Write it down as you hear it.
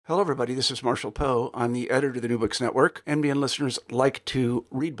Hello, everybody. This is Marshall Poe. I'm the editor of the New Books Network. NBN listeners like to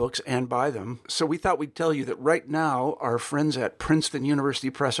read books and buy them. So we thought we'd tell you that right now, our friends at Princeton University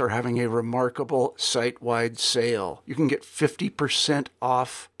Press are having a remarkable site-wide sale. You can get 50%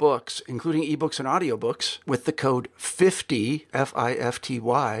 off books, including ebooks and audiobooks, with the code 50,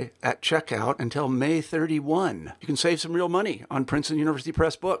 F-I-F-T-Y, at checkout until May 31. You can save some real money on Princeton University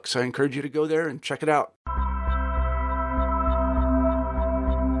Press books. I encourage you to go there and check it out.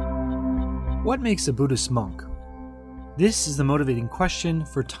 What makes a Buddhist monk? This is the motivating question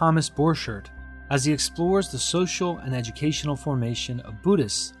for Thomas Borchardt as he explores the social and educational formation of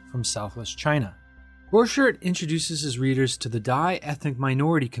Buddhists from Southwest China. Borchardt introduces his readers to the Dai ethnic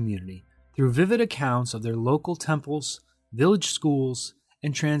minority community through vivid accounts of their local temples, village schools,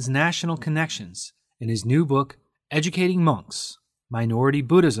 and transnational connections in his new book, Educating Monks, Minority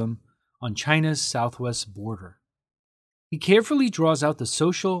Buddhism on China's southwest border. He carefully draws out the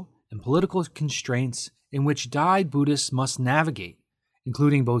social and political constraints in which Dai Buddhists must navigate,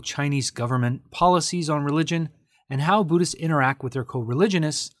 including both Chinese government policies on religion and how Buddhists interact with their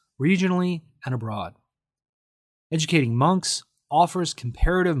co-religionists regionally and abroad. Educating Monks offers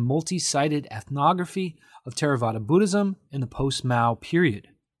comparative multi-sided ethnography of Theravada Buddhism in the post-Mao period.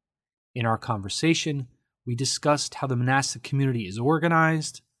 In our conversation, we discussed how the monastic community is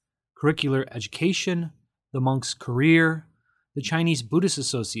organized, curricular education, the monk's career, the Chinese Buddhist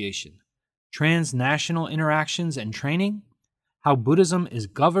Association, transnational interactions and training, how Buddhism is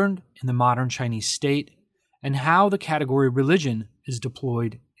governed in the modern Chinese state, and how the category religion is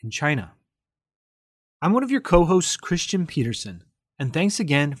deployed in China. I'm one of your co-hosts, Christian Peterson, and thanks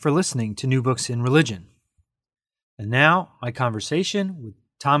again for listening to New Books in Religion. And now, my conversation with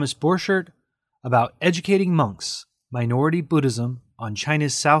Thomas Borchardt about Educating Monks, Minority Buddhism on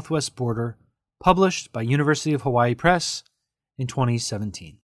China's southwest border, published by University of Hawaii Press in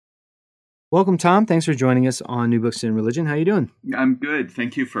 2017. Welcome, Tom. Thanks for joining us on New Books in Religion. How are you doing? I'm good.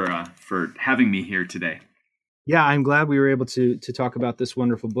 Thank you for having me here today. Yeah, I'm glad we were able to talk about this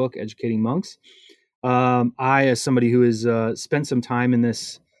wonderful book, Educating Monks. I, as somebody who has spent some time in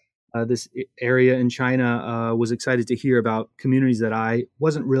this area in China, was excited to hear about communities that I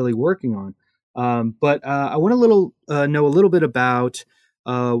wasn't really working on. But I want to know a little bit about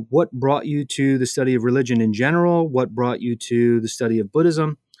what brought you to the study of religion in general, what brought you to the study of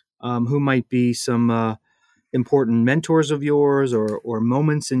Buddhism, who might be some important mentors of yours or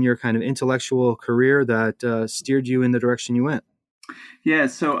moments in your kind of intellectual career that steered you in the direction you went. Yeah,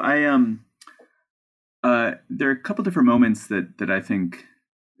 so there are a couple different moments that I think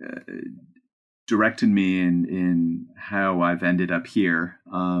directed me in how I've ended up here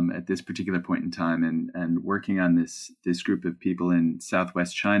at this particular point in time and working on this group of people in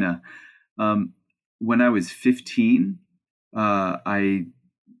Southwest China. When I was 15, I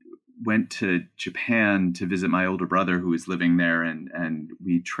went to Japan to visit my older brother who was living there, and I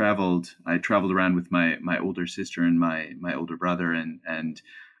traveled around with my older sister and my older brother and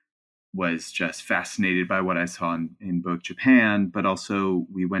was just fascinated by what I saw in both Japan, but also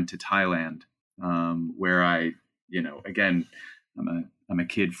we went to Thailand. Where again, I'm a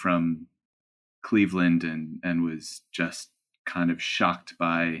kid from Cleveland and was just kind of shocked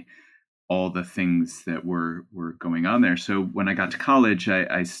by all the things that were going on there. So when I got to college,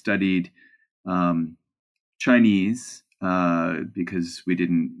 I studied Chinese because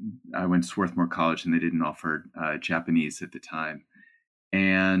I went to Swarthmore College and they didn't offer Japanese at the time.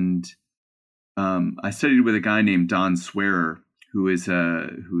 And I studied with a guy named Don Swearer, who is a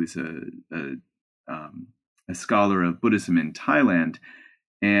scholar of Buddhism in Thailand,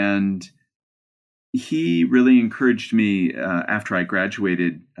 and he really encouraged me after I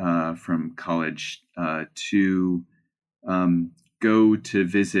graduated from college to go to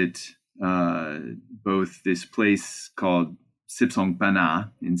visit both this place called Sipsong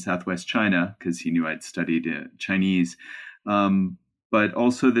Bana in Southwest China, because he knew I'd studied Chinese, but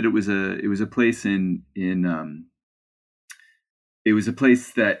also that it was a place it was a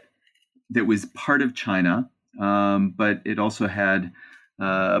place that was part of China, but it also had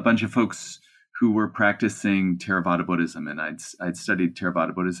a bunch of folks who were practicing Theravada Buddhism, and I'd studied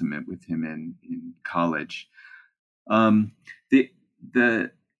Theravada Buddhism with him in college. This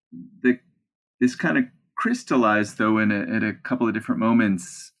kind of crystallized though at a couple of different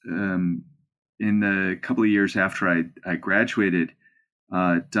moments in the couple of years after I graduated.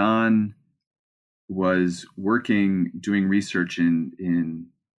 Don was doing research in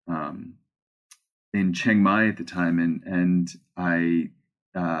Chiang Mai at the time, and I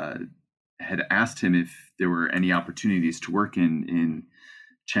had asked him if there were any opportunities to work in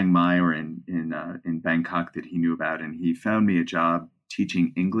Chiang Mai or in Bangkok that he knew about, and he found me a job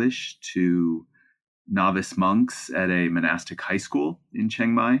teaching English to novice monks at a monastic high school in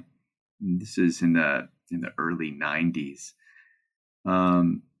Chiang Mai. And this is in the early 90s.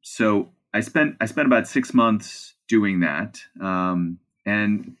 So I spent about 6 months doing that.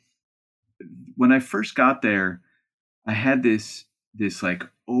 And when I first got there, I had this like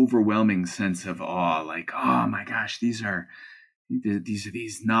overwhelming sense of awe, like, oh my gosh, these are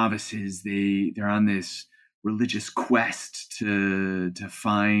these novices. They're on this religious quest to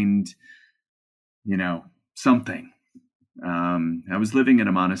find, something. I was living in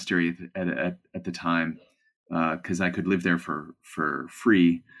a monastery at the time, because I could live there for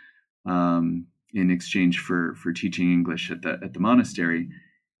free, in exchange for teaching English at the monastery.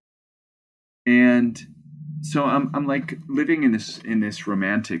 And so I'm like living in this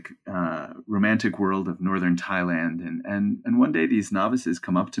romantic world of northern Thailand, and one day these novices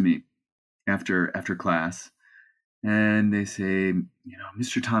come up to me after class, and they say,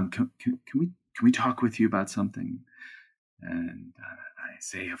 Mr. Tom, can we talk with you about something? And I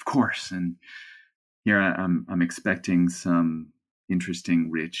say, of course. And here I'm expecting some interesting,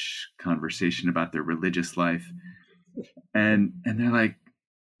 rich conversation about their religious life, and they're like,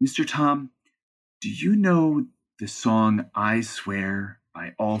 Mr. Tom, do you know the song "I Swear"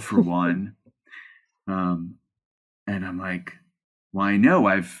 by All for One? And I'm like, why, no,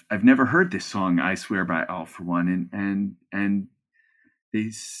 I've never heard this song "I Swear" by All for One. And they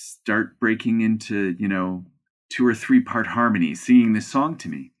start breaking into 2 or 3 part harmonies, singing this song to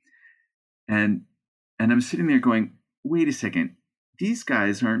me. And I'm sitting there going, wait a second, these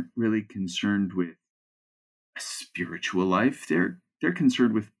guys aren't really concerned with a spiritual life. They're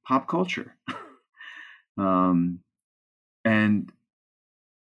concerned with pop culture. And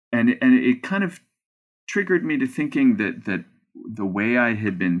it kind of triggered me to thinking that the way I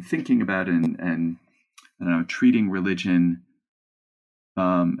had been thinking about and treating religion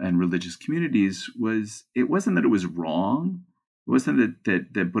and religious communities it wasn't that it was wrong. It wasn't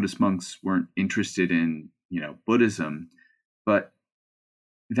that Buddhist monks weren't interested in Buddhism, but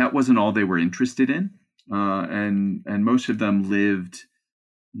that wasn't all they were interested in. And most of them lived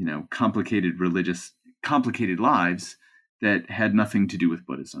complicated lives that had nothing to do with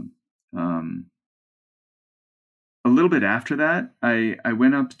Buddhism. A little bit after that, I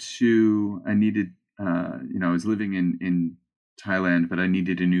went up to, I needed, I was living in Thailand, but I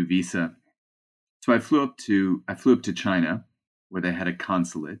needed a new visa. So I flew up to China, where they had a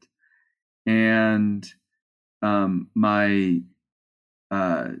consulate, and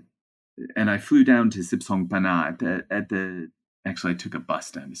and I flew down to Sipsongpanna actually I took a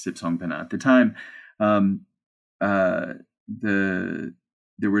bus down to Sipsongpanna. At the time,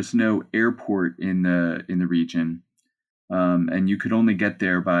 there was no airport in the region, and you could only get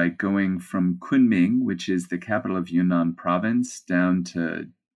there by going from Kunming, which is the capital of Yunnan province, down to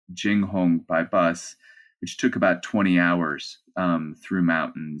Jinghong by bus, which took about 20 hours through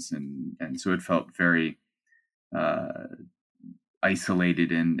mountains, and so it felt very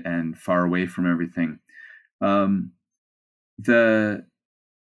isolated and far away from everything.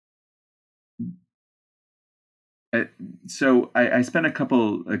 So I spent a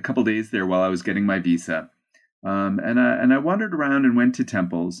couple days there while I was getting my visa, and I wandered around and went to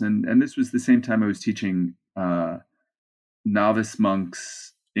temples, and this was the same time I was teaching novice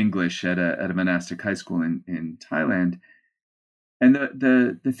monks English at a monastic high school in Thailand. And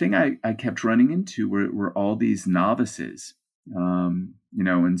the thing I kept running into were all these novices,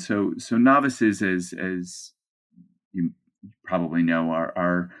 and so novices, as you probably know,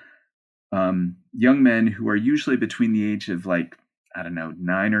 are young men who are usually between the age of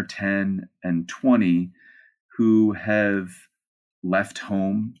 9 or 10 and 20, who have left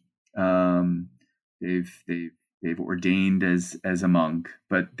home. They've ordained as a monk,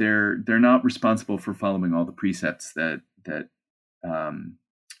 but they're not responsible for following all the precepts that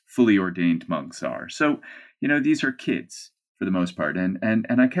fully ordained monks are. So, these are kids for the most part, and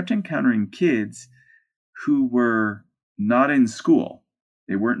I kept encountering kids who were not in school.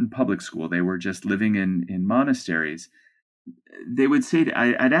 They weren't in public school. They were just living in monasteries. They would say,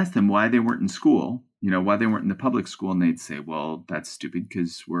 I'd ask them why they weren't in school, why they weren't in the public school. And they'd say, well, that's stupid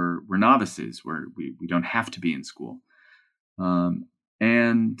because we're novices. We don't have to be in school. And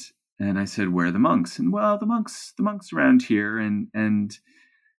I said, where are the monks? And well, the monks around here. And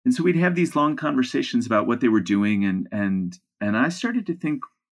so we'd have these long conversations about what they were doing. And I started to think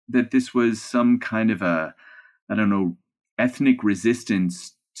that this was some kind of ethnic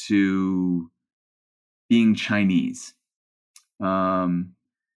resistance to being Chinese. And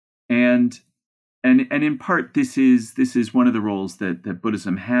in part, this is one of the roles that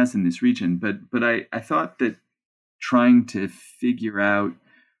Buddhism has in this region. But I thought that trying to figure out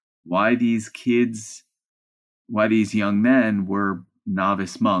why these young men were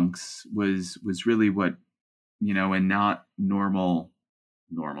novice monks was really what, and not normal,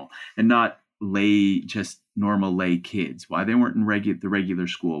 and not just normal lay kids, why they weren't in the regular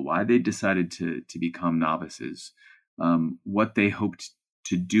school, why they decided to become novices, what they hoped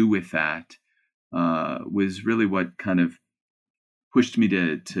to do with that, was really what kind of pushed me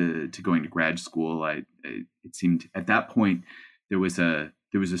to going to grad school. It seemed at that point there was a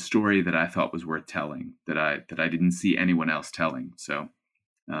story that I thought was worth telling that I didn't see anyone else telling. So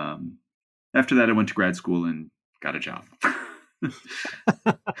after that, I went to grad school and got a job.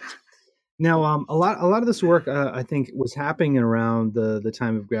 Now, a lot of this work, I think, was happening around the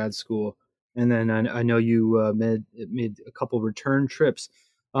time of grad school, and then I know you made a couple return trips.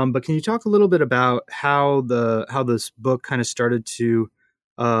 But can you talk a little bit about how this book kind of started to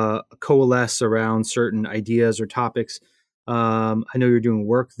coalesce around certain ideas or topics? I know you're doing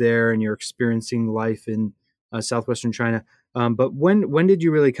work there and you're experiencing life in southwestern China. But when did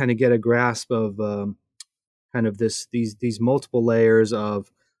you really kind of get a grasp of kind of these multiple layers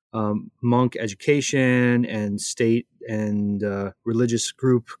of monk education and state and religious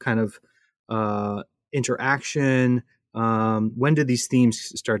group kind of interaction? When did these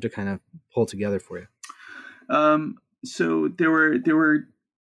themes start to kind of pull together for you? So there were,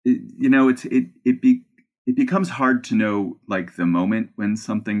 it becomes hard to know like the moment when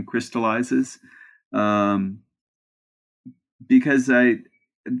something crystallizes, because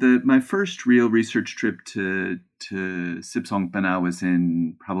my first real research trip to Sipsongpanna was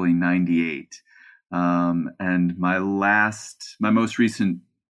in probably 98. And my most recent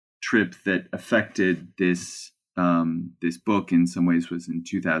trip that affected this book in some ways was in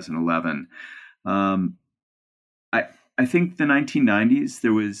 2011. I think the 1990s,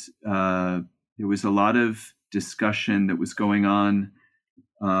 there was a lot of discussion that was going on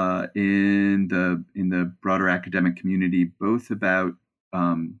in the broader academic community, both about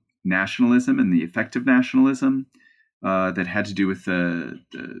nationalism and the effect of nationalism that had to do with the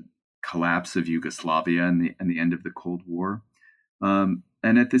collapse of Yugoslavia and the end of the Cold War.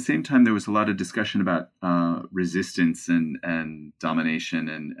 And at the same time, there was a lot of discussion about resistance and domination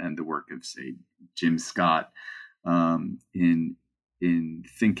and the work of, say, Jim Scott in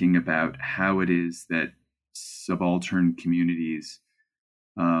thinking about how it is that subaltern communities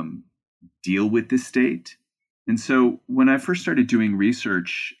deal with the state. And so when I first started doing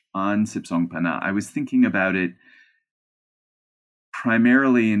research on Sipsongpanna, I was thinking about it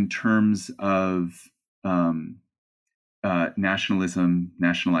primarily in terms of nationalism,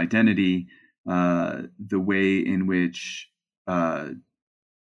 national identity, the way in which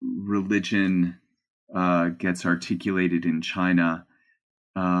religion gets articulated in China,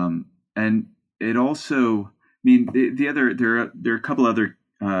 and it also, I mean, there are a couple other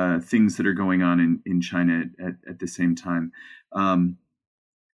things that are going on in China at the same time.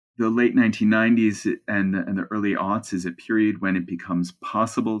 The late 1990s and the early aughts is a period when it becomes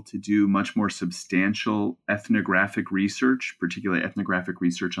possible to do much more substantial ethnographic research, particularly ethnographic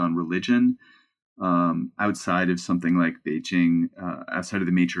research on religion, outside of something like Beijing, outside of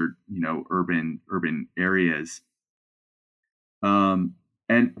the major, urban areas. And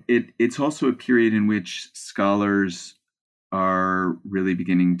it's also a period in which scholars are really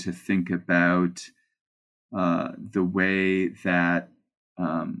beginning to think about the way that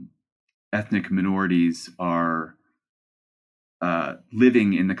ethnic minorities are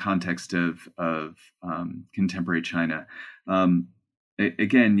living in the context of contemporary China.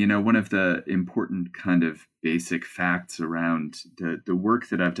 Again, one of the important kind of basic facts around the work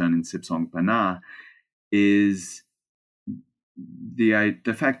that I've done in Sipsongpanna is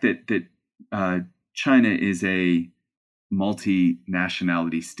the fact that China is a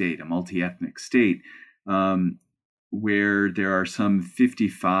multi-nationality state, a multi-ethnic state, where there are some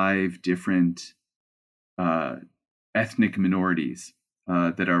 55 different ethnic minorities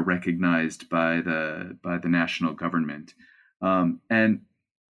that are recognized by the national government. And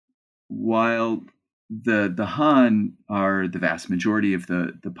while the Han are the vast majority of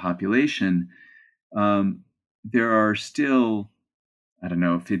the population, there are still, I don't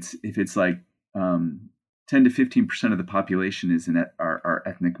know if it's like 10 to 15% of the population are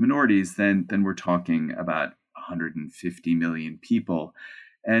ethnic minorities, then we're talking about 150 million people.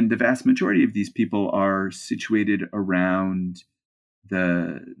 And the vast majority of these people are situated around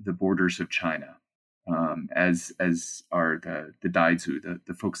the borders of China, as are the Daizhu,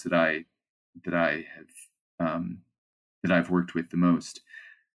 the folks that I've worked with the most.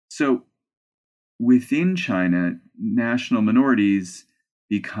 So within China, national minorities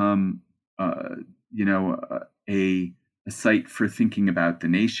become a site for thinking about the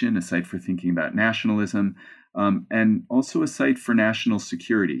nation, a site for thinking about nationalism, and also a site for national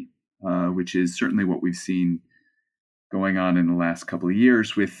security, which is certainly what we've seen going on in the last couple of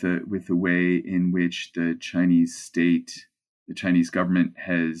years with the way in which the Chinese state, the Chinese government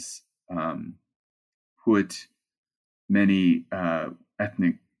has put many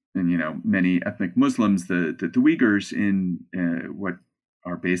ethnic Muslims, the Uyghurs, in what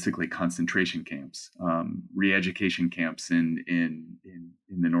are basically concentration camps, re-education camps in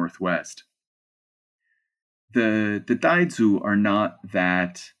the Northwest. The Daizu are not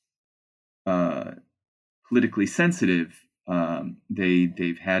that politically sensitive.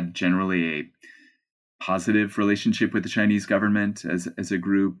 They've had generally a positive relationship with the Chinese government as a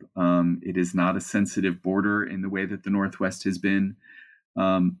group. It is not a sensitive border in the way that the Northwest has been.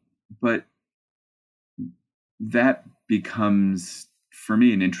 But that becomes, for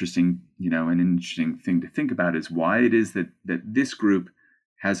me, an interesting thing to think about, is why it is that this group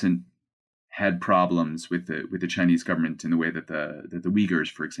hasn't had problems with the Chinese government in the way that the Uyghurs,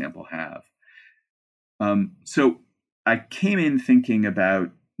 for example, have. So I came in thinking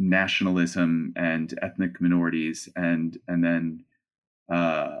about nationalism and ethnic minorities, and then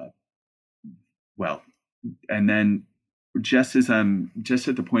just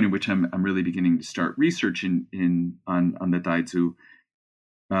at the point at which I'm really beginning to start research on the Daizu,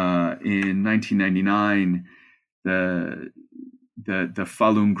 in 1999, the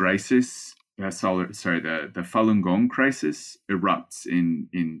Falun crisis, the Falun Gong crisis erupts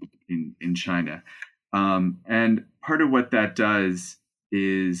in China, and part of what that does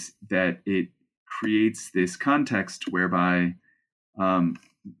is that it creates this context whereby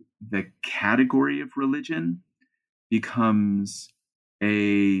the category of religion becomes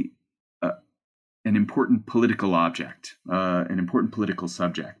an important political object, an important political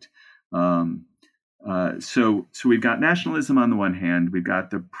subject. So we've got nationalism on the one hand, we've got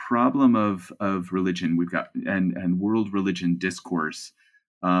the problem of religion, we've got and world religion discourse,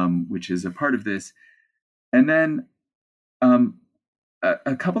 which is a part of this, and then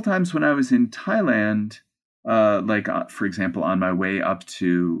a couple times when I was in Thailand, for example, on my way up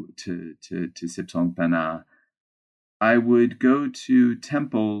to Sipsong Pana, I would go to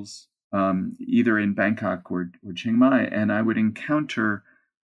temples either in Bangkok or Chiang Mai, and I would encounter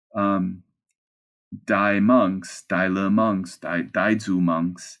Daizu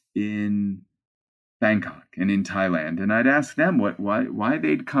monks in Bangkok and in Thailand, and I'd ask them why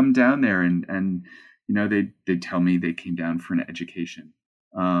they'd come down there, and they'd tell me they came down for an education.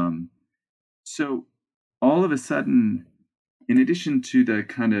 So all of a sudden, in addition to the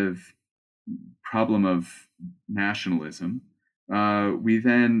kind of problem of nationalism, we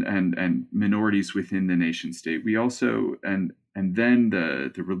then and minorities within the nation state, we also and then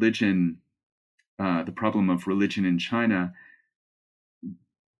the religion, the problem of religion in China.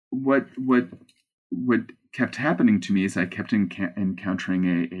 What kept happening to me is I kept encountering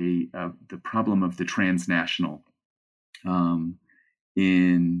the problem of the transnational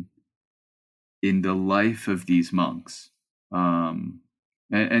in the life of these monks,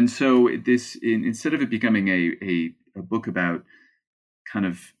 and so this, instead of it becoming a book about kind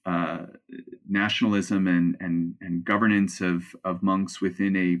of nationalism and governance of monks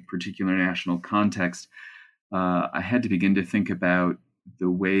within a particular national context, I had to begin to think about the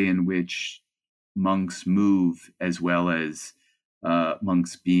way in which monks move, as well as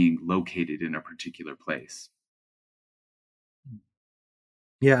monks being located in a particular place.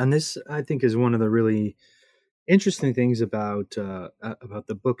 Yeah, and this, I think, is one of the really interesting things about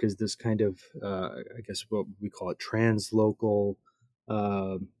the book, is this kind of, I guess what we call it, translocal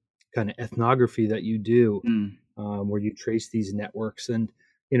kind of ethnography that you do, where you trace these networks. And,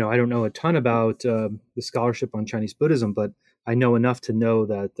 I don't know a ton about the scholarship on Chinese Buddhism, but I know enough to know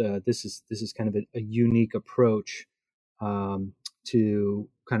that this is kind of a unique approach to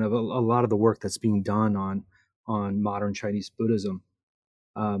kind of a lot of the work that's being done on modern Chinese Buddhism.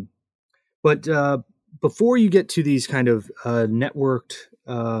 But before you get to these kind of networked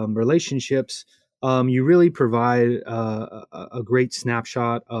relationships, you really provide a great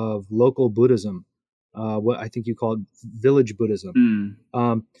snapshot of local Buddhism, what I think you call it village Buddhism.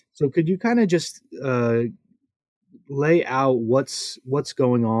 So could you kind of just lay out what's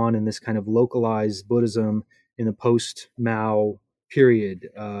going on in this kind of localized Buddhism in the post-Mao period?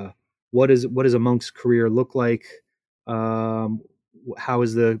 What does a monk's career look like? How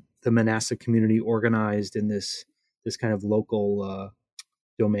is the monastic community organized in this kind of local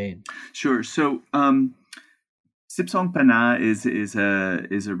domain? Sure. So Sipsong Pana is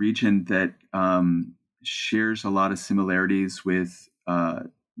a region that shares a lot of similarities with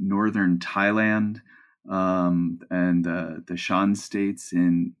northern Thailand, and the Shan states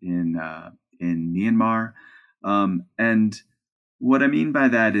in Myanmar. And what I mean by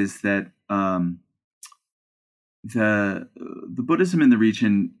that is that the Buddhism in the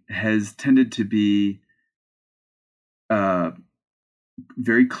region has tended to be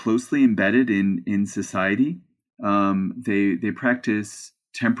very closely embedded in society. They practice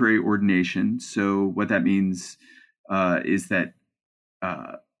temporary ordination. So what that means is that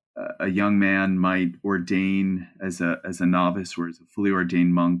a young man might ordain as a novice or as a fully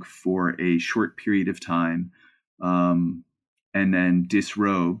ordained monk for a short period of time, and then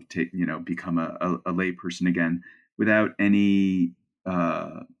disrobe, become a lay person again without any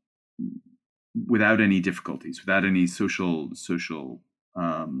difficulties, without any social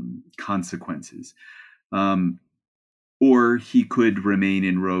consequences. Or he could remain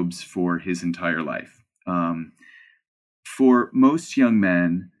in robes for his entire life. For most young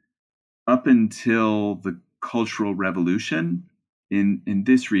men, up until the Cultural Revolution in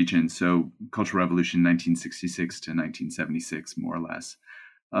this region, so Cultural Revolution 1966 to 1976, more or less,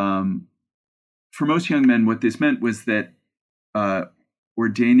 for most young men, what this meant was that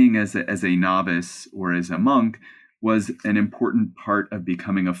ordaining as a novice or as a monk was an important part of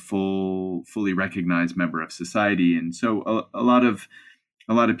becoming a fully recognized member of society. And so a lot of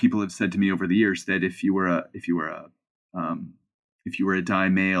people have said to me over the years that if you were a Dai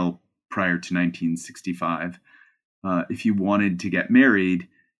male prior to 1965, if you wanted to get married,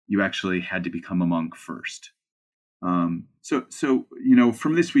 you actually had to become a monk first. So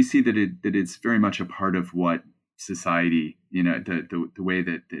from this we see that it's very much a part of what society, the way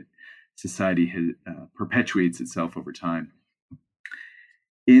that society perpetuates itself over time.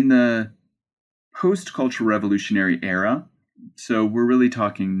 In the post-cultural revolutionary era, so we're really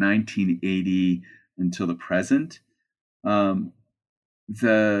talking 1980 until the present, the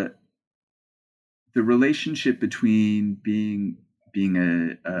relationship between being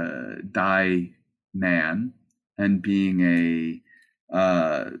a Dai man and being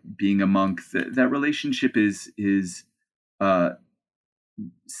a monk, that relationship is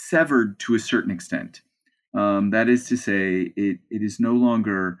severed to a certain extent. That is to say, it is no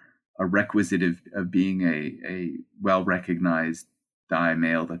longer a requisite of being a well-recognized Dai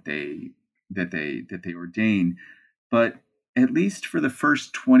male that they ordain, but at least for the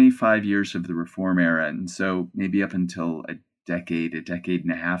first 25 years of the Reform era, and so maybe up until a decade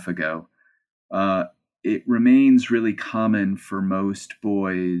and a half ago, it remains really common for most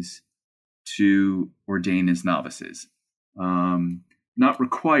boys to ordain as novices. Not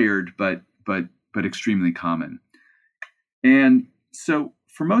required, but extremely common. And so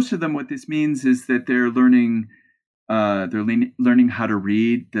for most of them, what this means is that they're learning how to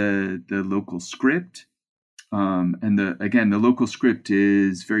read the local script. And the local script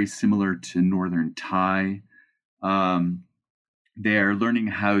is very similar to Northern Thai. They're learning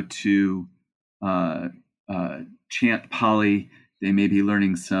how to chant Pali. They may be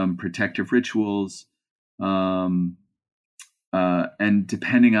learning some protective rituals. And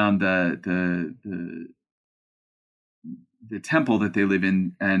depending on the temple that they live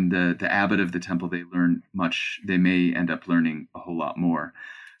in and the abbot of the temple, they may end up learning a whole lot more.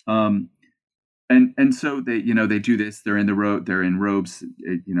 And so they do this. They're in robes,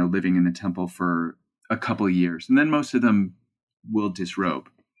 living in the temple for a couple of years, and then most of them will disrobe.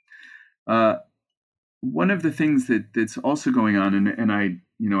 One of the things that's also going on, and I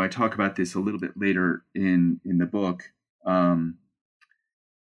talk about this a little bit later in the book, when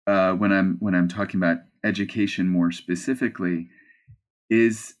I'm talking about education more specifically,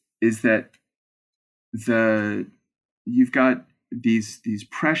 is that you've got these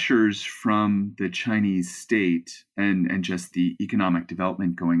pressures from the Chinese state and just the economic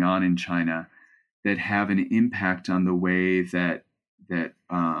development going on in China that have an impact on the way that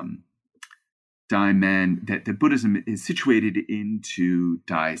Dai men, that Buddhism is situated into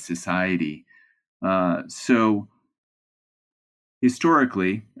Dai society. So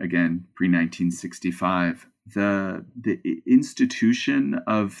historically, again, pre-1965, the institution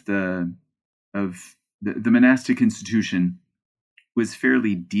of the monastic institution was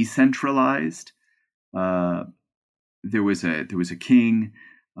fairly decentralized. There was a king,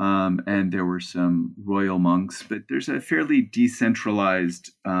 and there were some royal monks, but there's a fairly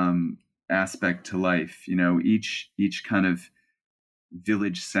decentralized aspect to life. Each kind of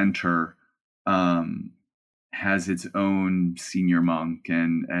village center has its own senior monk,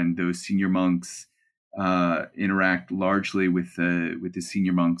 and those senior monks interact largely with the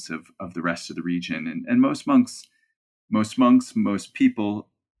senior monks of the rest of the region, and most people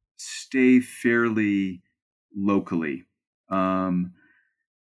stay fairly locally.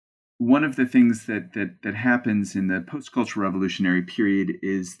 one of the things that happens in the post-cultural revolutionary period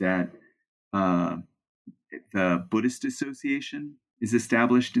is that the Buddhist Association is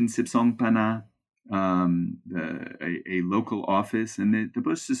established in Sipsongpanna, a local office, and the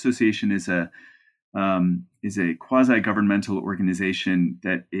Buddhist Association is a quasi-governmental organization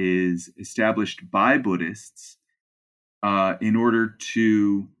that is established by Buddhists in order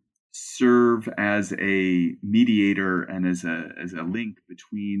to serve as a mediator and as a link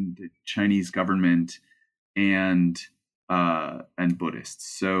between the Chinese government and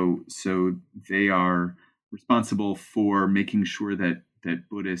Buddhists. So they are responsible for making sure that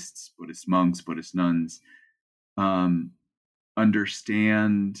Buddhists, Buddhist monks, Buddhist nuns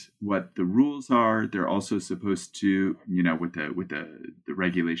understand what the rules are. They're also supposed to, with the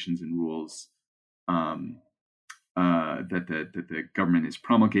regulations and rules that the government is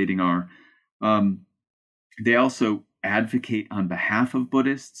promulgating are. They also advocate on behalf of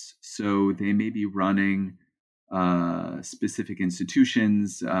Buddhists, so they may be running specific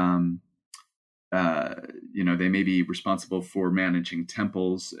institutions. They may be responsible for managing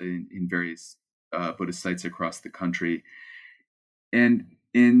temples in various Buddhist sites across the country. And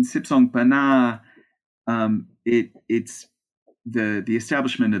in Sipsongpanna, it's the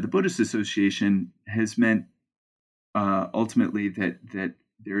establishment of the Buddhist Association has meant ultimately that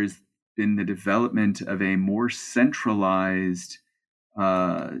there has been the development of a more centralized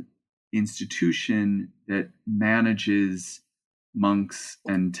institution that manages monks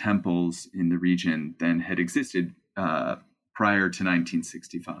and temples in the region than had existed prior to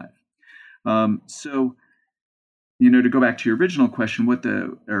 1965. So, to go back to your original question,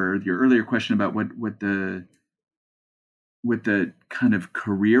 your earlier question about what the kind of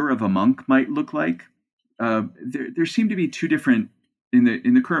career of a monk might look like, there seem to be two different in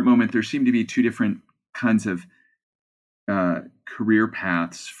the current moment. There seem to be two different kinds of career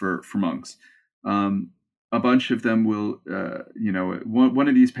paths for monks. A bunch of them will, one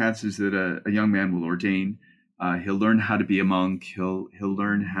of these paths is that a young man will ordain. He'll learn how to be a monk. He'll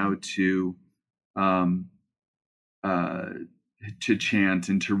learn how to chant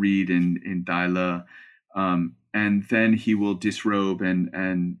and to read in Daila, and then he will disrobe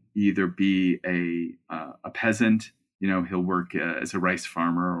and either be a peasant. He'll work as a rice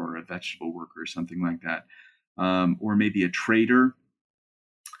farmer or a vegetable worker or something like that, or maybe a trader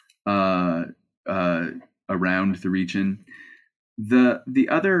around the region. The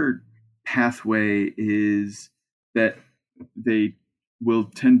other pathway is that they will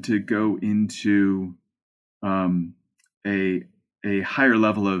tend to go into a higher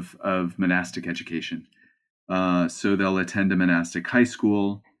level of monastic education. So they'll attend a monastic high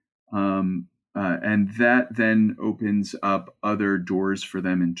school, and that then opens up other doors for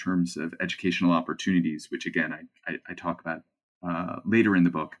them in terms of educational opportunities, which again I talk about later in the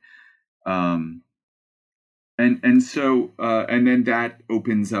book. And then that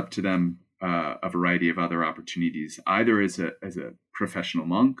opens up to them a variety of other opportunities, either as a professional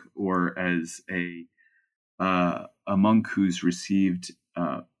monk or as a monk who's received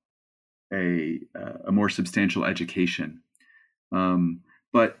a more substantial education.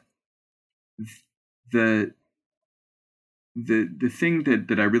 But the thing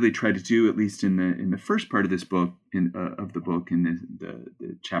that I really try to do, at least in the first part of this book, in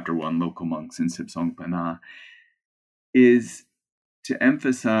the chapter 1, Local Monks in Sipsongpanna, is to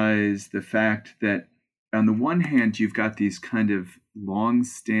emphasize the fact that on the one hand, you've got these kind of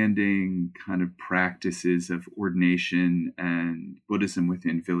long-standing kind of practices of ordination and Buddhism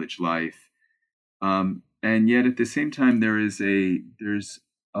within village life, and yet at the same time there's a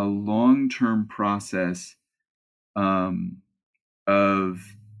long-term process of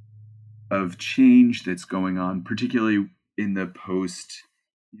change that's going on, particularly in the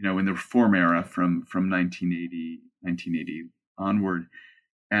in the Reform era from 1980 onward,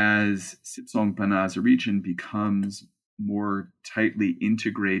 as Sipsongpanna as a region becomes more tightly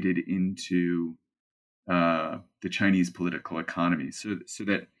integrated into the Chinese political economy. So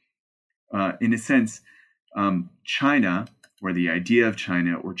that in a sense, China, or the idea of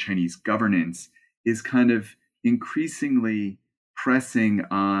China or Chinese governance, is kind of increasingly pressing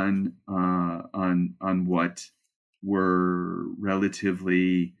on what were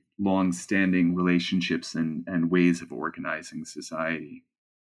relatively long-standing relationships and ways of organizing society.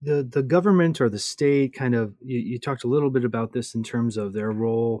 The government or the state kind of, you talked a little bit about this in terms of their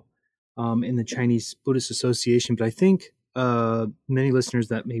role in the Chinese Buddhist Association, but I think many listeners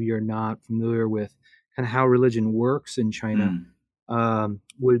that maybe are not familiar with kind of how religion works in China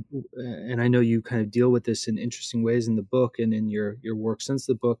would, and I know you kind of deal with this in interesting ways in the book and in your work since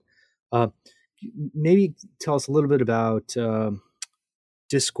the book. Maybe tell us a little bit about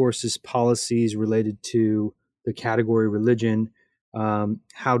discourses, policies related to the category religion.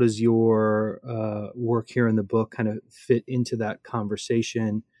 How does your work here in the book kind of fit into that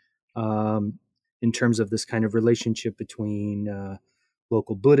conversation in terms of this kind of relationship between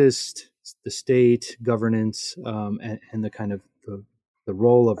local Buddhist, the state, governance, and the kind of the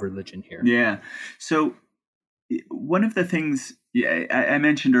role of religion here? Yeah. So one of the things I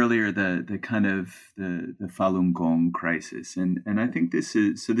mentioned earlier, the kind of the Falun Gong crisis, and I think this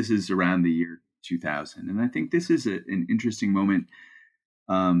is around the year 2000, and I think this is an interesting moment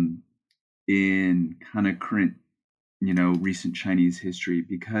in kind of current, recent Chinese history,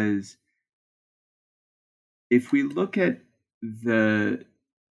 because if we look at the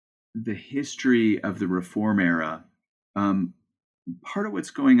history of the Reform era, part of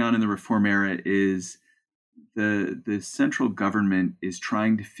what's going on in the Reform era is the central government is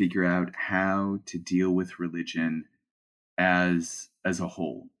trying to figure out how to deal with religion as a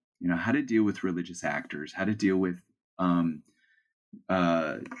whole. How to deal with religious actors, how to deal with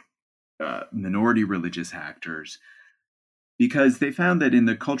minority religious actors, because they found that in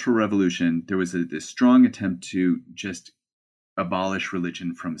the Cultural Revolution there was this strong attempt to just abolish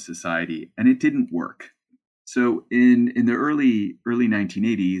religion from society, and it didn't work. So in the early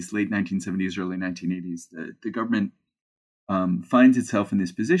 1980s, late 1970s, early 1980s, the government finds itself in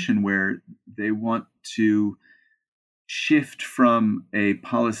this position where they want to shift from a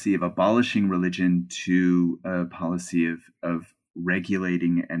policy of abolishing religion to a policy of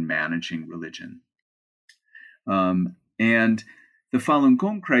regulating and managing religion. And the Falun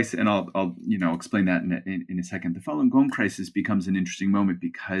Gong crisis, and I'll explain that in a second. The Falun Gong crisis becomes an interesting moment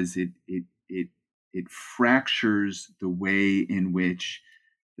because it fractures the way in which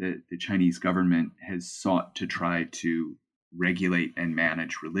the Chinese government has sought to try to regulate and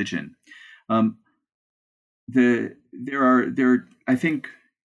manage religion. I think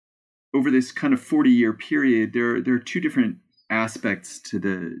over this kind of 40-year period, there are two different aspects to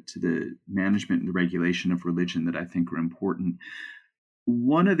the management and the regulation of religion that I think are important.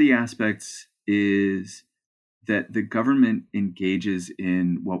 One of the aspects is that the government engages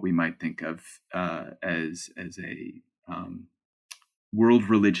in what we might think of as a world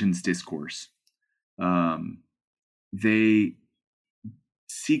religions discourse. They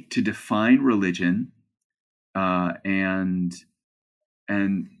seek to define religion and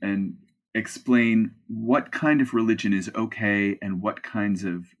explain what kind of religion is okay and what kinds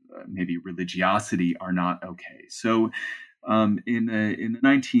of maybe religiosity are not okay. So in the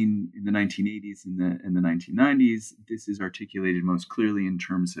 1980s and the 1990s, this is articulated most clearly in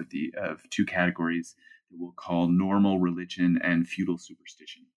terms of two categories that we'll call normal religion and feudal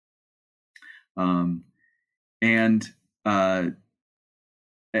superstition. And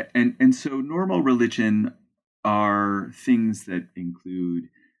so normal religion are things that include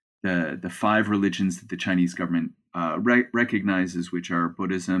the five religions that the Chinese government recognizes, which are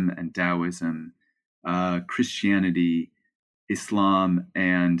Buddhism and Taoism, Christianity, Islam,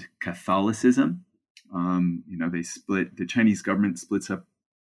 and Catholicism. The Chinese government splits up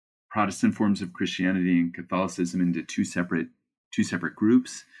Protestant forms of Christianity and Catholicism into two separate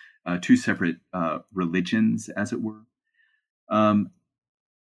groups, two separate religions, as it were. And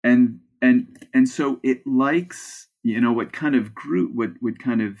so it likes, what kind of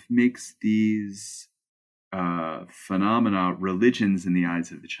makes these phenomena religions in the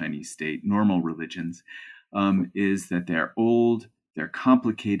eyes of the Chinese state, normal religions, is that they're old, they're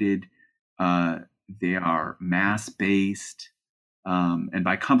complicated, they are mass-based, and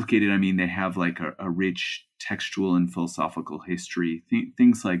by complicated I mean they have like a rich textual and philosophical history,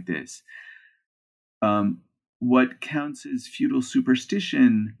 things like this. What counts as feudal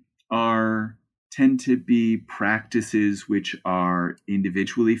superstition tend to be practices which are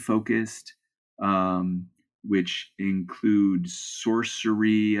individually focused, which include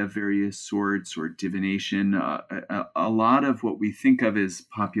sorcery of various sorts or divination, a lot of what we think of as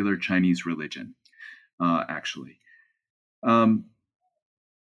popular Chinese religion, actually. But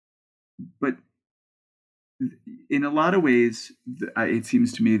in a lot of ways, it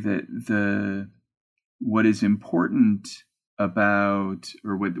seems to me that what is important about,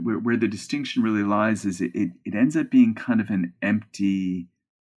 or where the distinction really lies, is it ends up being kind of an empty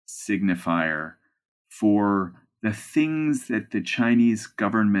signifier for the things that the Chinese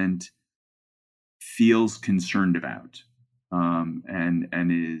government feels concerned about, and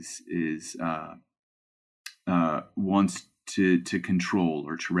is wants to control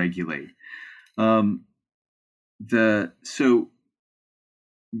or to regulate.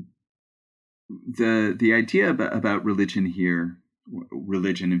 The idea about religion here,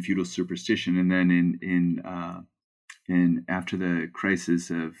 religion and feudal superstition, and then in after the crisis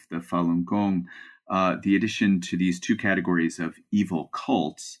of the Falun Gong, the addition to these two categories of evil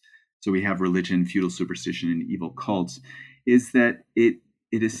cults, so we have religion, feudal superstition, and evil cults, is that it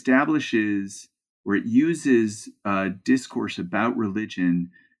establishes, or it uses discourse about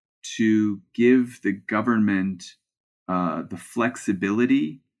religion to give the government the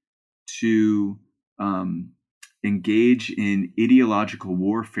flexibility to engage in ideological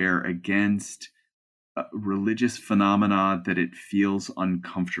warfare against religious phenomena that it feels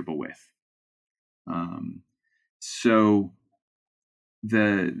uncomfortable with. So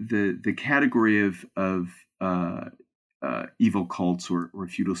the category of evil cults or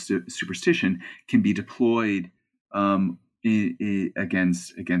feudal superstition can be deployed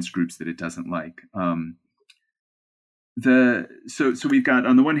against groups that it doesn't like. So we've got,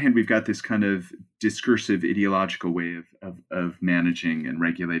 on the one hand, we've got this kind of discursive ideological way of managing and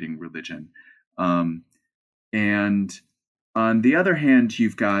regulating religion, and on the other hand,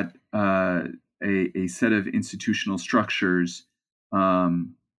 you've got a set of institutional structures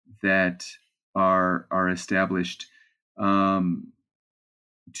that are established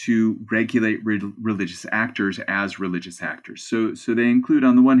to regulate religious actors as religious actors. So they include,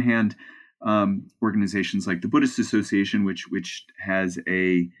 on the one hand, organizations like the Buddhist Association, which has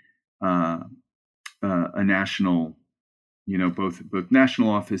a national, both national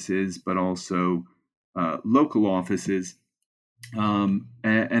offices, but also local offices, and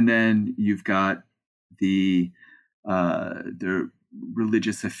then you've got the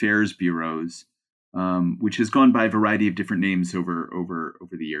religious affairs bureaus, which has gone by a variety of different names over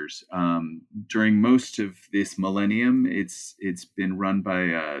the years. During most of this millennium, it's been run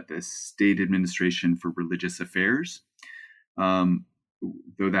by the State Administration for Religious Affairs,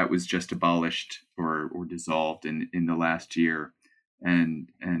 though that was just abolished or dissolved in the last year and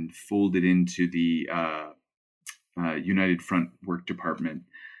folded into the United Front Work Department.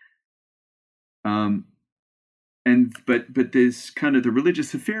 But this kind of the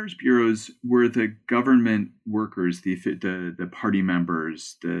religious affairs bureaus were the government workers, the party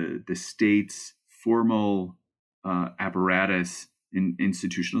members, the state's formal apparatus in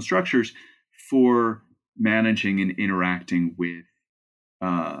institutional structures for managing and interacting with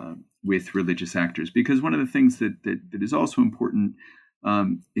religious actors. Because one of the things that is also important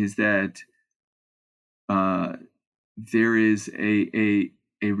is that there is a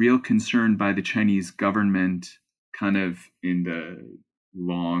real concern by the Chinese government, kind of in the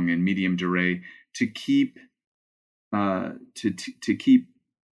long and medium durée, to keep to keep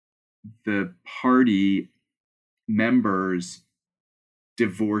the party members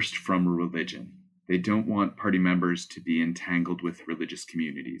divorced from religion. They don't want party members to be entangled with religious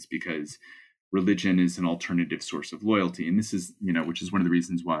communities because religion is an alternative source of loyalty, and this is, which is one of the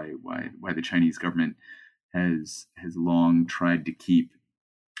reasons why the Chinese government has long tried to keep.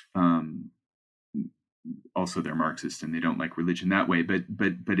 Also, they're Marxist and they don't like religion that way, but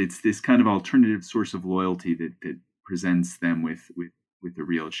it's this kind of alternative source of loyalty that presents them with a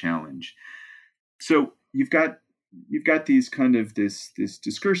real challenge. So you've got these kind of this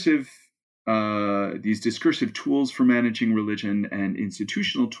discursive tools for managing religion and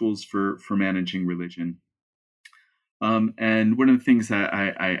institutional tools for managing religion. And one of the things that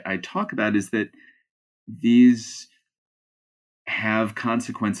I talk about is that these have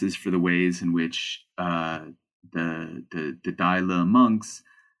consequences for the ways in which the Daila monks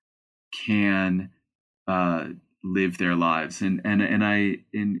can live their lives, and I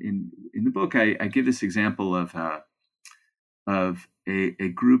in the book I give this example of a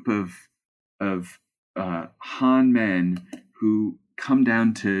group of Han men who come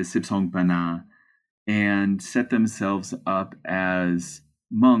down to Sipsong Bana and set themselves up as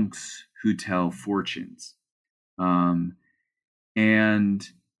monks who tell fortunes. And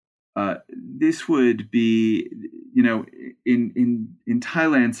this would be, in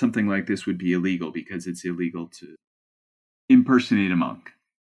Thailand, something like this would be illegal because it's illegal to impersonate a monk.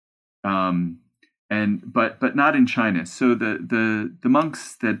 But not in China. So the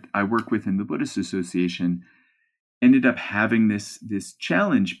monks that I work with in the Buddhist Association ended up having this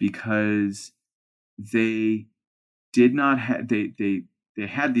challenge because they did not have they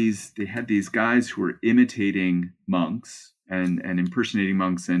had these guys who were imitating monks and impersonating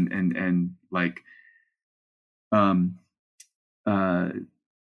monks and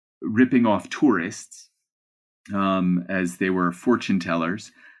ripping off tourists as they were fortune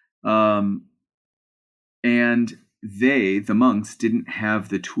tellers, and the monks didn't have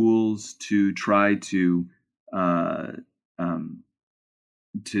the tools to try to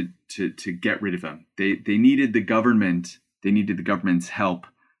get rid of them. They needed the government. They needed the government's help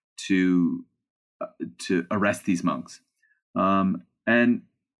to to arrest these monks. And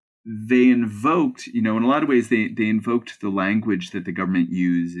they invoked, in a lot of ways, they invoked the language that the government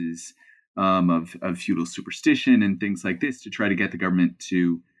uses of feudal superstition and things like this to try to get the government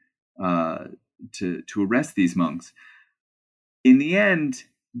to arrest these monks. In the end,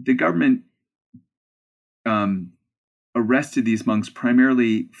 the government arrested these monks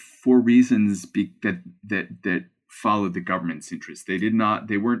primarily for reasons that followed the government's interests. They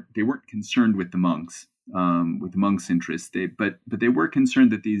weren't concerned with the monks. With the monks' interests, but they were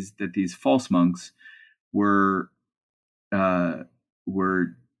concerned that these false monks were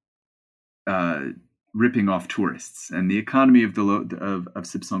ripping off tourists, and the economy of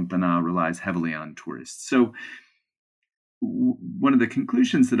Sipsong Bana relies heavily on tourists. So one of the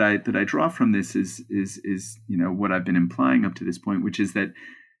conclusions that I draw from this is what I've been implying up to this point, which is that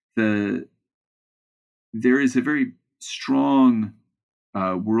there is a very strong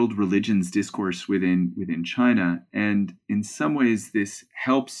world religions discourse within China, and in some ways this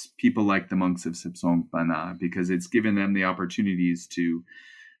helps people like the monks of Sipsong Bana because it's given them the opportunities to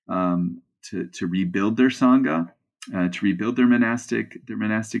rebuild their sangha, to rebuild their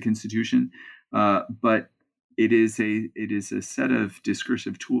monastic institution, but it is a set of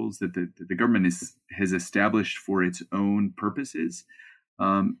discursive tools that the government has established for its own purposes,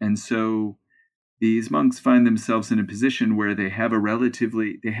 and so these monks find themselves in a position where they have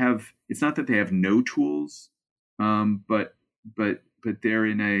it's not that they have no tools, but they're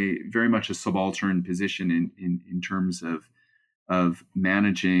in a very much a subaltern position in terms of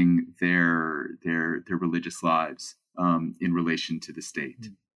managing their religious lives in relation to the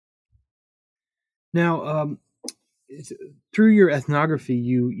state. Now, through your ethnography,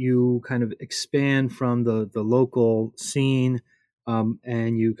 you kind of expand from the local scene.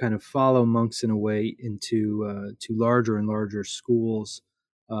 And you kind of follow monks in a way into to larger and larger schools,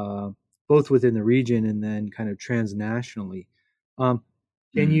 both within the region and then kind of transnationally. Can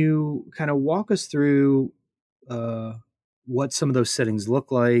you kind of walk us through what some of those settings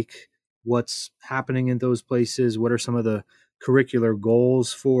look like, what's happening in those places, what are some of the curricular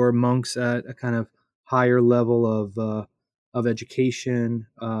goals for monks at a kind of higher level of education?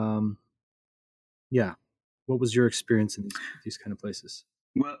 What was your experience in these kind of places?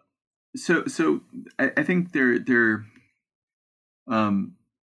 Well, so I think they're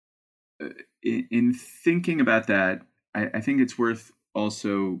in thinking about that, I think it's worth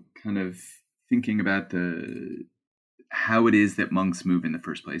also kind of thinking about how it is that monks move in the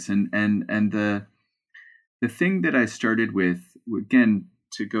first place, and the thing that I started with, again,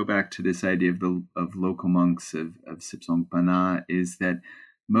 to go back to this idea of local monks of Sipsong Bana, is that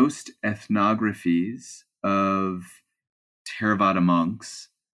most ethnographies of Theravada monks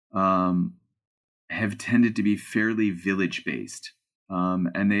have tended to be fairly village-based,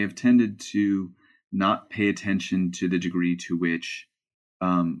 and they have tended to not pay attention to the degree to which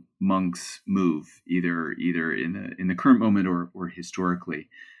monks move, either in the current moment or historically.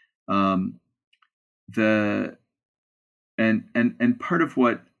 And part of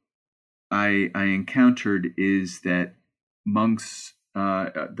what I encountered is that monks,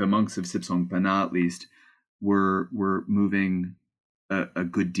 the monks of Sipsong Bana at least, were moving a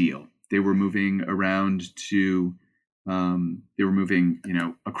good deal. They were moving around to, they were moving,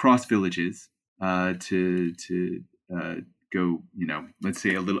 across villages to go. Let's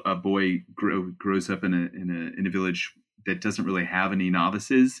say a boy grows up in a village that doesn't really have any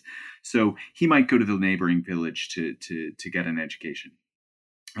novices, so he might go to the neighboring village to get an education.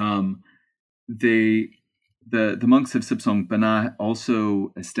 The monks of Sipsong Bana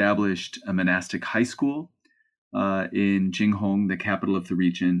also established a monastic high school in Jinghong, the capital of the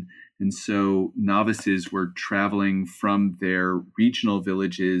region. And so novices were traveling from their regional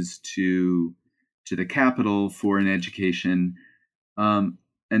villages to the capital for an education. And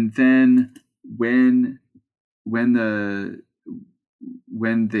then when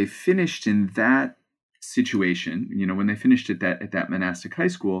they finished in that situation, when they finished at that monastic high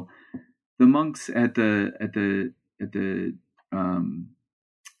school, the monks at the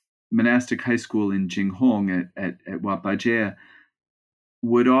monastic high school in Jinghong at Wat Bajie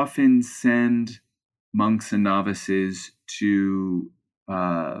would often send monks and novices to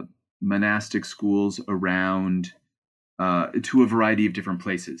monastic schools around to a variety of different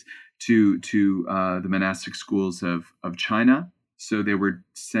places, to the monastic schools of China. So they were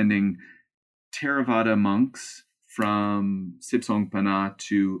sending Theravada monks from Sipsong Bana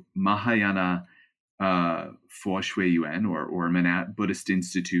to Mahayana Foshui Yuan or Buddhist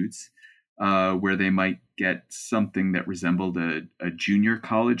institutes, where they might get something that resembled a junior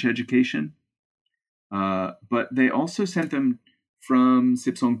college education. But they also sent them from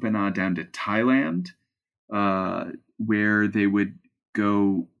Sipsongpana down to Thailand, where they would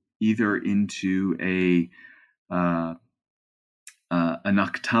go either into an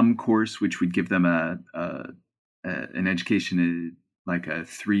Aktam course, which would give them an education, like a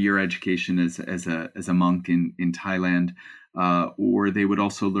 3-year education as a monk in Thailand, or they would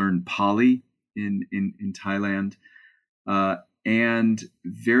also learn Pali in Thailand, and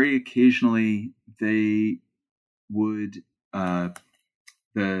very occasionally they would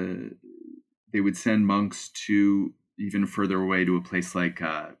they would send monks to even further away to a place like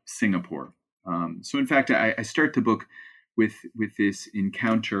Singapore. So in fact, I start the book with this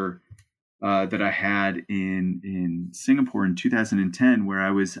encounter that I had in Singapore in 2010, where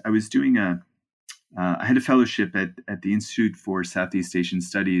I was doing I had a fellowship at the Institute for Southeast Asian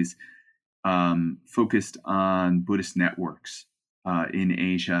Studies, focused on Buddhist networks in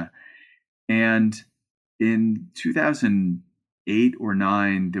Asia. And in 2008 or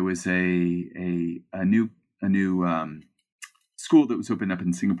 9, there was a new school that was opened up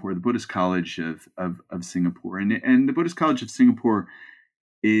in Singapore, the Buddhist College of Singapore, and the Buddhist College of Singapore,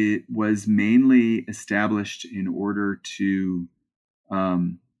 it was mainly established in order to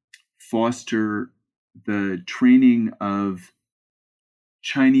foster the training of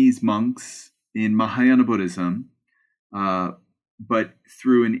Chinese monks in Mahayana Buddhism, but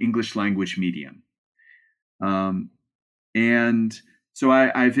through an English language medium. And so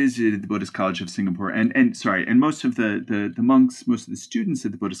I visited the Buddhist College of Singapore, and most of the monks, most of the students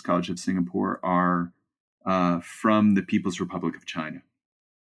at the Buddhist College of Singapore are from the People's Republic of China.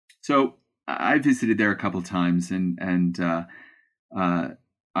 So I visited there a couple of times, and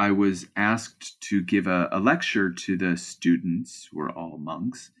I was asked to give a lecture to the students, who are all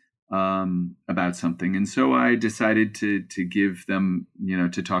monks, about something. And so I decided to give them,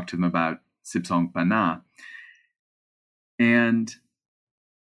 to talk to them about Sipsongpana. And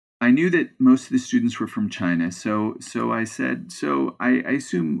I knew that most of the students were from China. So I said, I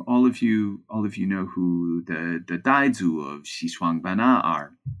assume all of you know who the Daizu of Xishuangpana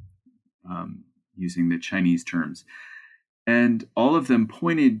are, using the Chinese terms. And all of them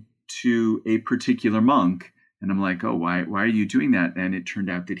pointed to a particular monk, and I'm like, "Oh, why are you doing that?" And it turned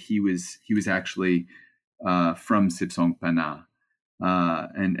out that he was actually from Sipsongpana,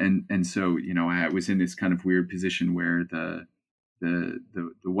 and so I was in this kind of weird position where the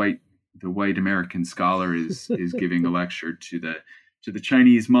white American scholar is giving a lecture to the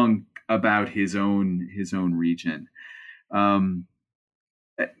Chinese monk about his own region.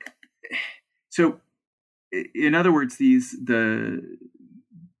 So, in other words,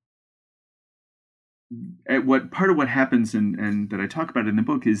 part of what happens and that I talk about in the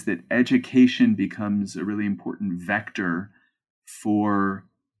book is that education becomes a really important vector for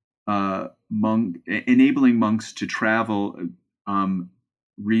enabling monks to travel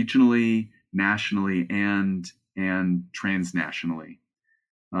regionally, nationally, and transnationally,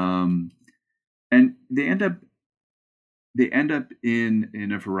 and they end up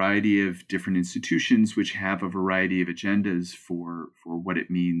in a variety of different institutions, which have a variety of agendas for what it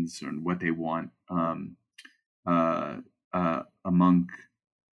means and what they want a monk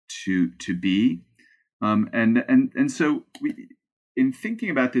to be, and so in thinking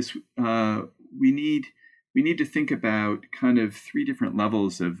about this, we need to think about kind of 3 different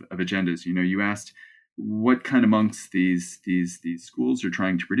levels of agendas. You asked what kind of monks these schools are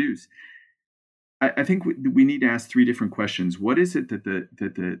trying to produce. I think we need to ask 3 different questions. What is it that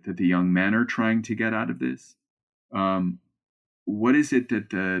the young men are trying to get out of this? What is it that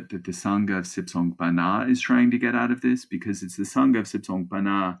the Sangha of Sipsongpana is trying to get out of this? Because it's the Sangha of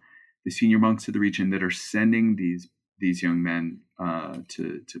Sipsongpana, the senior monks of the region, that are sending these young men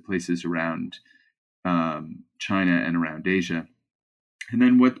to places around China and around Asia. And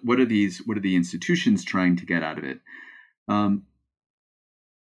then what are the institutions trying to get out of it?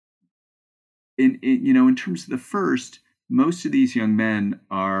 In terms of the first, most of these young men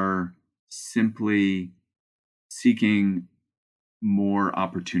are simply seeking more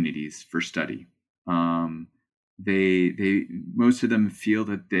opportunities for study. They most of them feel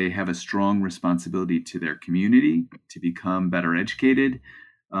that they have a strong responsibility to their community to become better educated,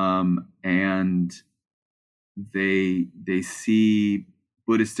 and they see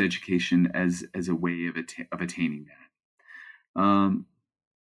Buddhist education as a way of attaining that.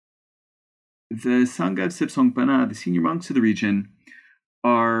 The Sangha of Sipsongpana, the senior monks of the region,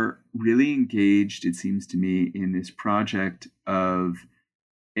 are really engaged, it seems to me, in this project of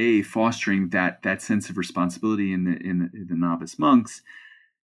fostering that sense of responsibility in the novice monks,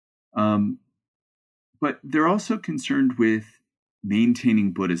 but they're also concerned with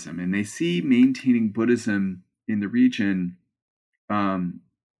maintaining Buddhism, and they see maintaining Buddhism in the region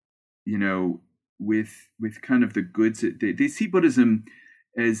you know, with kind of the goods, they see Buddhism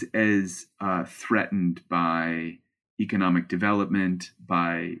as threatened by economic development,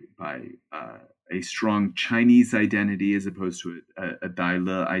 by a strong Chinese identity as opposed to a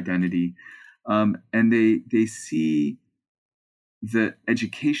Daile identity, and they see the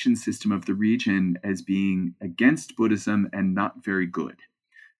education system of the region as being against Buddhism and not very good.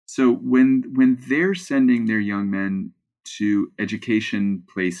 So when they're sending their young men to education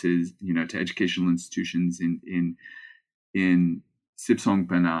places, you know, to educational institutions in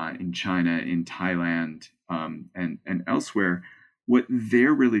Sipsongpana, in China, in Thailand, and elsewhere, what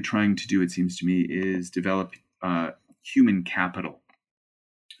they're really trying to do, it seems to me, is develop human capital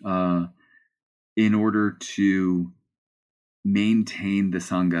in order to maintain the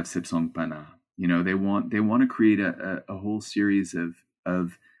Sangha of Sipsongpana. You know, they want to create a whole series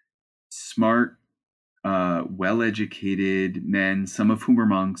of smart, well-educated men, some of whom are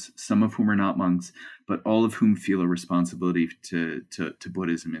monks, some of whom are not monks, but all of whom feel a responsibility to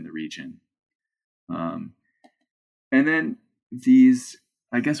Buddhism in the region. And then these,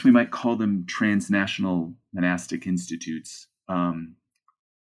 I guess we might call them transnational monastic institutes,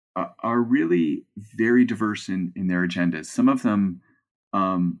 are really very diverse in their agendas. Some of them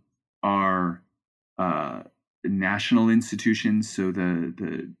are national institutions, so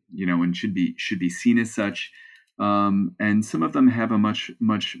the you know, and should be seen as such. And some of them have a much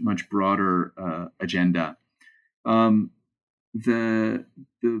broader agenda. The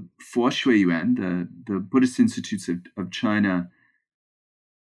Foshui-yuan, the Buddhist Institutes of China,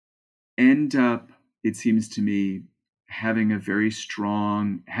 end up, it seems to me, having a very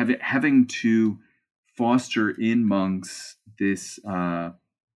strong, having to foster in monks this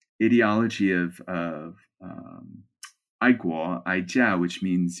ideology of Aiguo, Aijia, which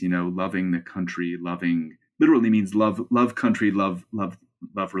means, you know, loving the country, literally means love country, love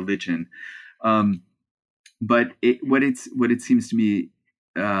religion. But what it seems to me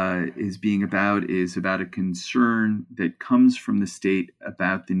is being about is about a concern that comes from the state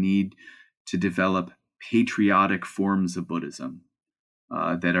about the need to develop patriotic forms of Buddhism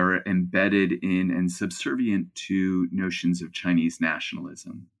that are embedded in and subservient to notions of Chinese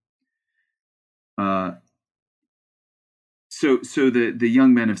nationalism. So the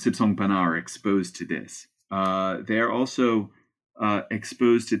young men of Sipsongpana are exposed to this. They are also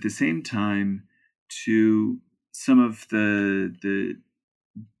exposed at the same time to some of the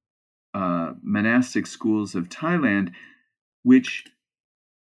monastic schools of Thailand, which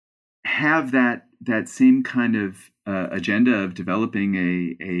have that same kind of agenda of developing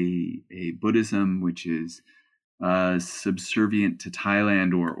a Buddhism which is subservient to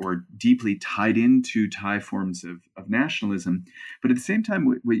Thailand or deeply tied into Thai forms of nationalism. But at the same time,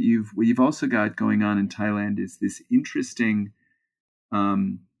 what you've also got going on in Thailand is this interesting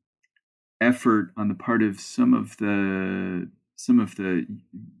effort on the part of some of the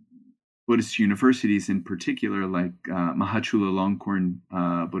Buddhist universities, in particular, like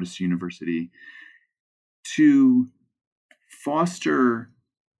Mahachula-Longkorn Buddhist University, to foster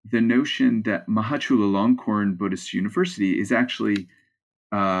the notion that Mahachula-Longkorn Buddhist University is actually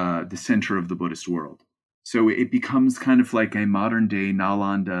the center of the Buddhist world. So it becomes kind of like a modern day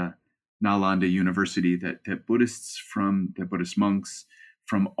Nalanda University that Buddhist monks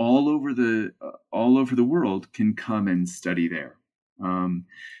from all over the world can come and study there.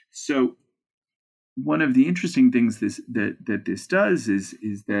 So one of the interesting things that this does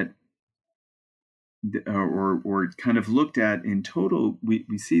is that, or kind of looked at in total, we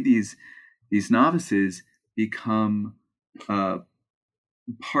see these novices become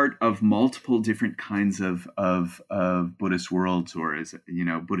part of multiple different kinds of Buddhist worlds, or, as you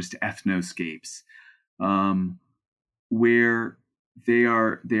know, Buddhist ethnoscapes, where they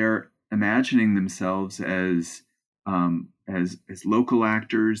are imagining themselves as local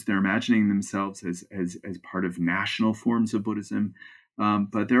actors. They're imagining themselves as part of national forms of Buddhism,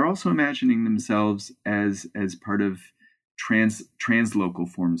 but they're also imagining themselves as part of translocal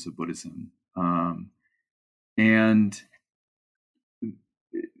forms of Buddhism. And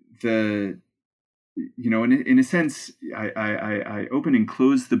in a sense, I open and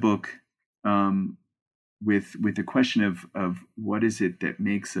close the book with the question of what is it that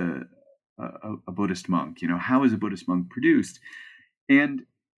makes a Buddhist monk? You know, how is a Buddhist monk produced? And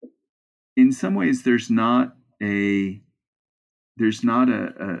in some ways, there's not a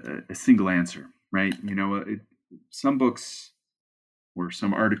single answer, right? You know, some books or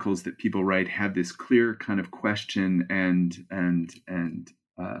some articles that people write have this clear kind of question and an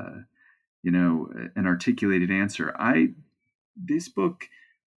articulated answer. This book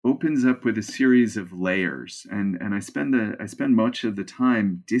opens up with a series of layers, and I spend much of the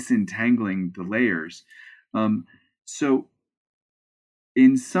time disentangling the layers. So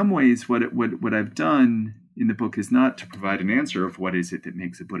in some ways, what I've done in the book is not to provide an answer of what is it that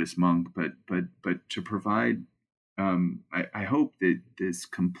makes a Buddhist monk, but to provide, I hope that this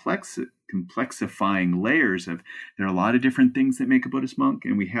complexifying layers of, there are a lot of different things that make a Buddhist monk,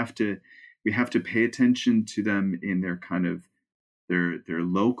 and we have to pay attention to them in their kind of their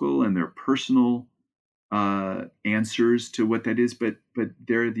local and their personal answers to what that is. But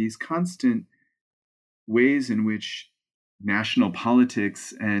there are these constant ways in which national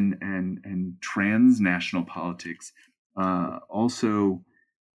politics and transnational politics also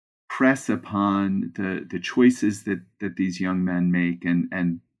press upon the choices that these young men make,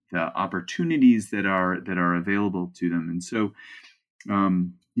 and the opportunities that are available to them. And so,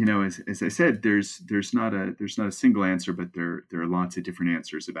 as I said, there's not a single answer, but there are lots of different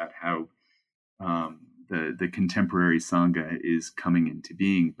answers about how the contemporary Sangha is coming into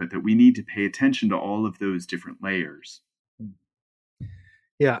being, but that we need to pay attention to all of those different layers.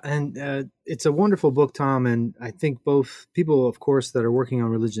 Yeah, and it's a wonderful book, Tom, and I think both people, of course, that are working on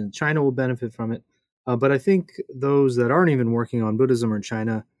religion in China will benefit from it, but I think those that aren't even working on Buddhism or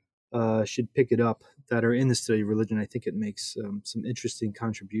China should pick it up, that are in the study of religion. I think it makes some interesting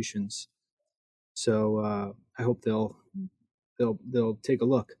contributions. So I hope they'll take a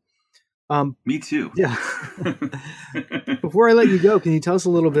look. Me too. Yeah. Before I let you go, can you tell us a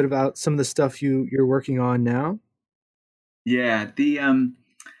little bit about some of the stuff you're working on now? Yeah,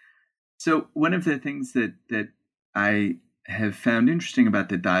 so one of the things that I have found interesting about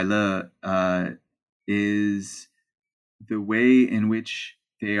the Daile is the way in which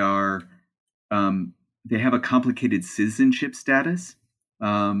they are. They have a complicated citizenship status,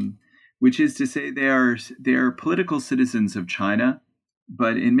 which is to say they are political citizens of China,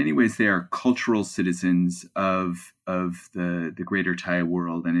 but in many ways they are cultural citizens of the greater Thai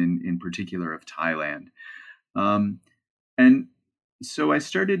world, and in particular of Thailand. And so I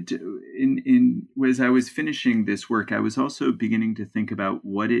started as I was finishing this work, I was also beginning to think about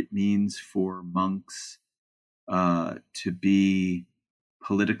what it means for monks to be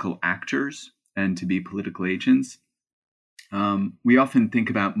political actors and to be political agents. We often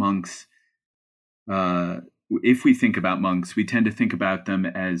think about monks. If we think about monks, we tend to think about them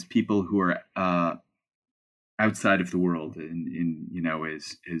as people who are outside of the world,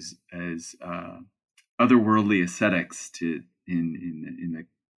 as otherworldly ascetics, in the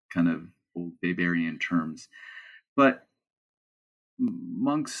kind of old Beberian terms. But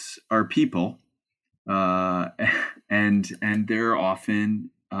monks are people, and they're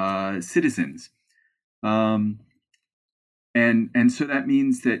often citizens, and so that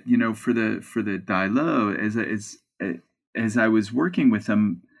means that for the Daile, as I was working with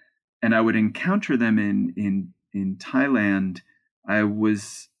them, and I would encounter them in Thailand, I would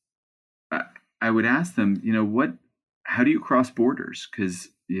ask them, how do you cross borders? Because,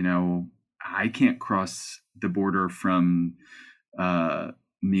 I can't cross the border from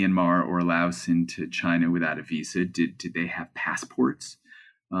Myanmar or Laos into China without a visa. Did they have passports?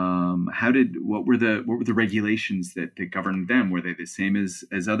 What were the regulations that governed them? Were they the same as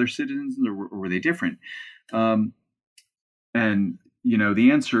other citizens, or were they different? And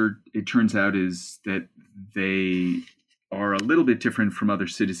the answer, it turns out, is that they are a little bit different from other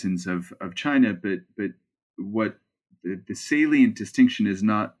citizens of China, but what the salient distinction is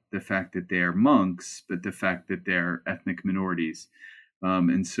not the fact that they are monks, but the fact that they're ethnic minorities.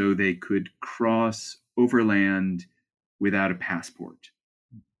 And so they could cross overland without a passport.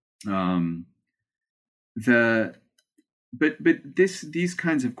 These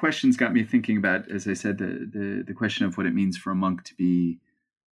kinds of questions got me thinking about, as I said, the question of what it means for a monk to be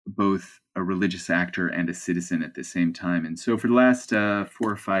both a religious actor and a citizen at the same time. And so for the last 4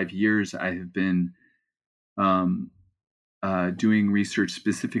 or 5 years, I have been doing research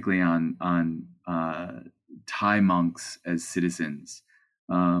specifically on Thai monks as citizens.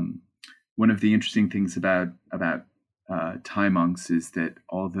 One of the interesting things about Thai monks is that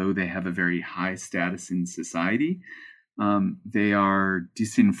although they have a very high status in society, they are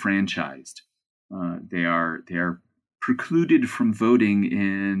disenfranchised. They are precluded from voting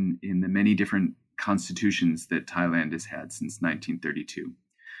in the many different constitutions that Thailand has had since 1932,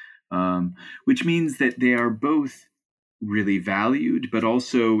 which means that they are both really valued, but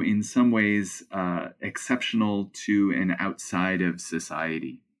also in some ways exceptional to and outside of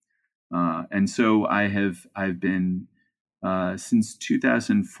society. And so I've been since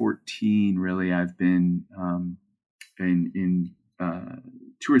 2014. Really, I've been in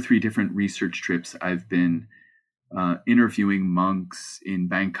 2 or 3 different research trips. I've been interviewing monks in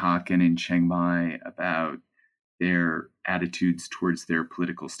Bangkok and in Chiang Mai about their attitudes towards their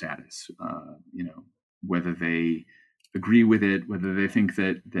political status, whether they agree with it, whether they think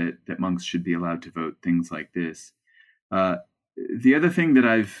that monks should be allowed to vote, things like this. The other thing that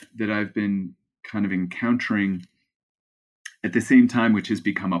I've been kind of encountering at the same time, which has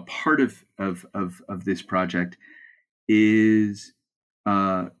become a part of this project, is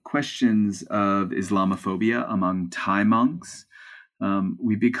questions of Islamophobia among Thai monks.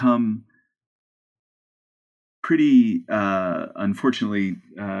 We become pretty, unfortunately,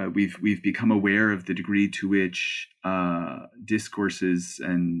 we've become aware of the degree to which discourses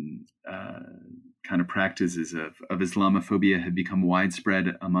and kind of practices of Islamophobia have become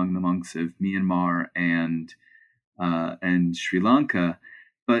widespread among the monks of Myanmar and Sri Lanka.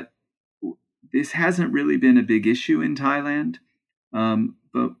 But this hasn't really been a big issue in Thailand.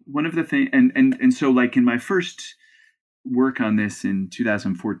 But one of the things, and so like in my first work on this in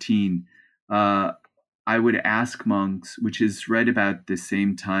 2014, I would ask monks, which is right about the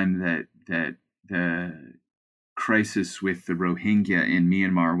same time that the crisis with the Rohingya in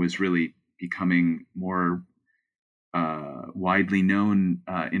Myanmar was really becoming more widely known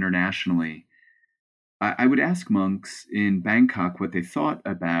internationally. I would ask monks in Bangkok what they thought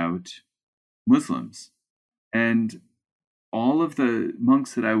about Muslims, and all of the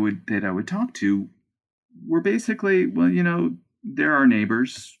monks that I would talk to were basically, well, they're our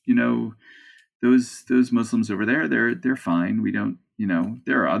neighbors. Those Muslims over there, they're fine. We don't,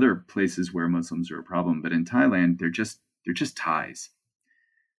 there are other places where Muslims are a problem, but in Thailand, they're just Thais.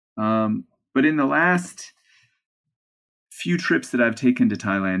 But in the last few trips that I've taken to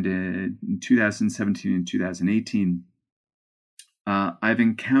Thailand in 2017 and 2018, I've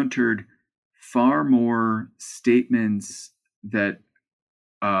encountered far more statements that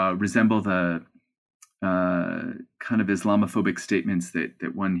resemble the kind of Islamophobic statements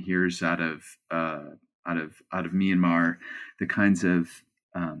that one hears out of Myanmar, the kinds of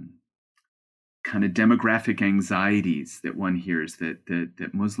kind of demographic anxieties that one hears,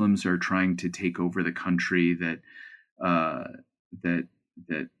 that Muslims are trying to take over the country, that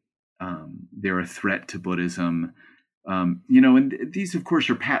they're a threat to Buddhism. And these, of course,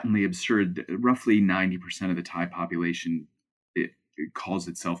 are patently absurd. Roughly 90% of the Thai population it calls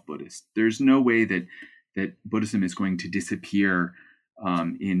itself Buddhist. There's no way that Buddhism is going to disappear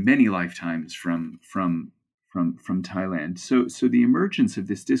in many lifetimes from Thailand. So the emergence of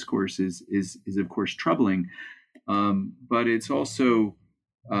this discourse is of course troubling, but it's also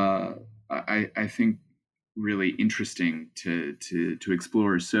I think really interesting to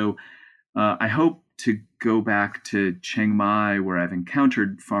explore. So I hope to go back to Chiang Mai, where I've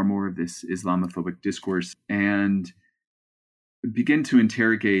encountered far more of this Islamophobic discourse, and begin to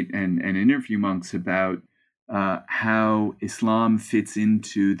interrogate and interview monks about how Islam fits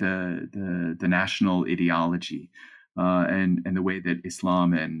into the national ideology and the way that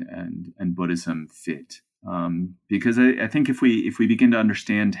Islam and Buddhism fit. Because I think if we begin to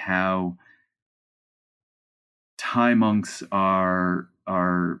understand how Thai monks are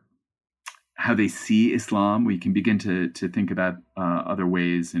how they see Islam, we can begin to think about other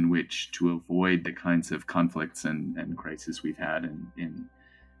ways in which to avoid the kinds of conflicts and crises we've had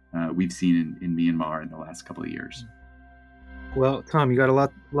we've seen in Myanmar in the last couple of years. Well, Tom, you got a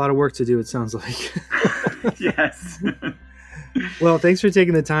lot of work to do, it sounds like. Yes. Well, thanks for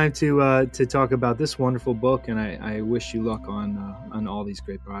taking the time to talk about this wonderful book, and I wish you luck on all these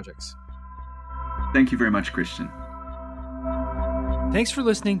great projects. Thank you very much, Christian. Thanks for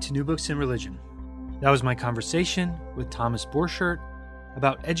listening to New Books in Religion. That was my conversation with Thomas Borchardt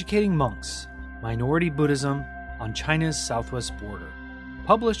about educating monks, minority Buddhism on China's southwest border,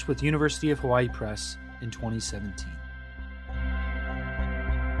 published with University of Hawaii Press in 2017.